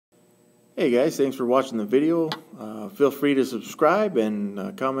Hey guys, thanks for watching the video. Feel free to subscribe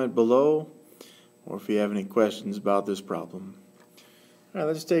and comment below, or if you have any questions about this problem. Alright,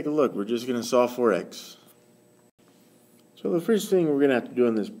 let's take a look. We're just going to solve for x. So the first thing we're going to have to do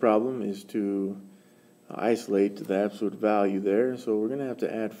in this problem is to isolate the absolute value there. So we're going to have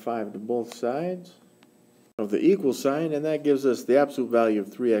to add 5 to both sides of the equal sign, and that gives us the absolute value of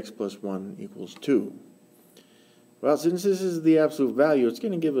 3x plus 1 equals 2. Well, since this is the absolute value, it's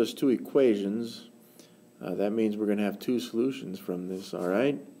going to give us two equations. That means we're going to have two solutions from this,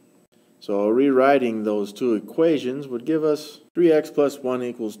 alright? So rewriting those two equations would give us 3x plus 1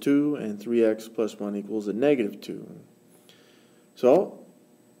 equals 2 and 3x plus 1 equals a negative 2. So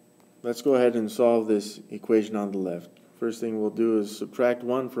let's go ahead and solve this equation on the left. First thing we'll do is subtract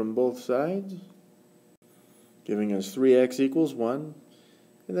 1 from both sides, giving us 3x equals 1.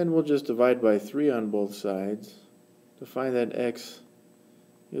 And then we'll just divide by 3 on both sides to find that x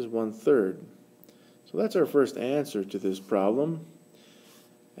is 1/3. So that's our first answer to this problem.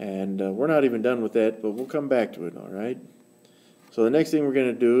 And we're not even done with that, but we'll come back to it, alright? So the next thing we're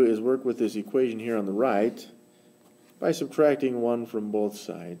going to do is work with this equation here on the right by subtracting 1 from both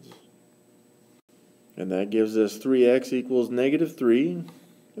sides. And that gives us 3x equals negative 3.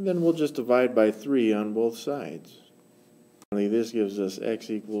 And then we'll just divide by 3 on both sides. Finally, this gives us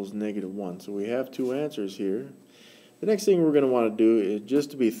x equals negative 1. So we have two answers here. The next thing we're going to want to do is, just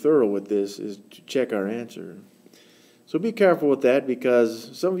to be thorough with this, is to check our answer. So be careful with that,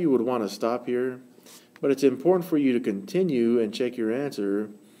 because some of you would want to stop here, but it's important for you to continue and check your answer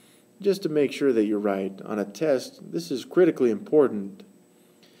just to make sure that you're right. On a test, this is critically important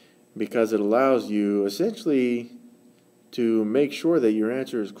because it allows you essentially to make sure that your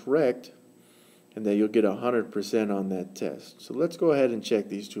answer is correct and that you'll get 100% on that test. So let's go ahead and check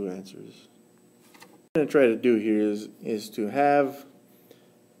these two answers. What I'm going to try to do here is to have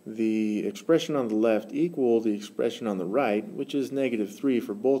the expression on the left equal the expression on the right, which is negative 3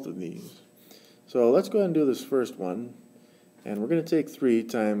 for both of these. So let's go ahead and do this first one, and we're going to take 3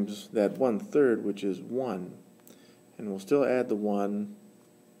 times that 1/3, which is 1, and we'll still add the 1,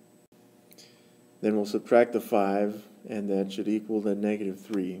 then we'll subtract the 5, and that should equal the negative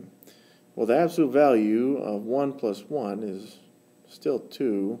 3. Well, the absolute value of 1 plus 1 is still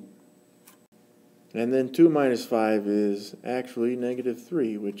 2. And then 2 minus 5 is actually negative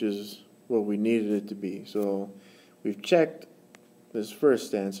 3, which is what we needed it to be. So we've checked this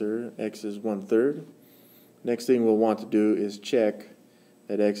first answer, x is 1/3. Next thing we'll want to do is check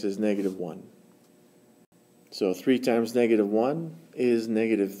that x is negative 1. So 3 times negative 1 is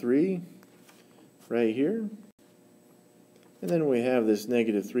negative 3 right here. And then we have this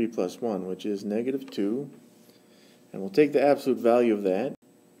negative 3 plus 1, which is negative 2. And we'll take the absolute value of that,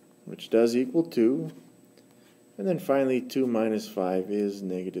 which does equal 2. And then finally 2 minus 5 is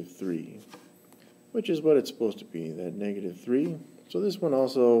negative 3, which is what it's supposed to be, that negative 3. So this one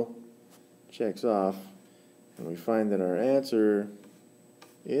also checks off, and we find that our answer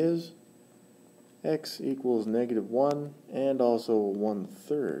is x equals negative 1 and also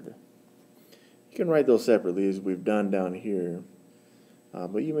 1/3. You can write those separately as we've done down here,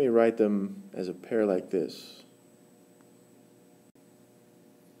 but you may write them as a pair like this.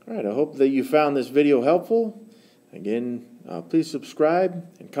 Alright, I hope that you found this video helpful. Again, please subscribe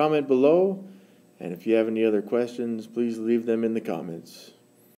and comment below. And if you have any other questions, please leave them in the comments.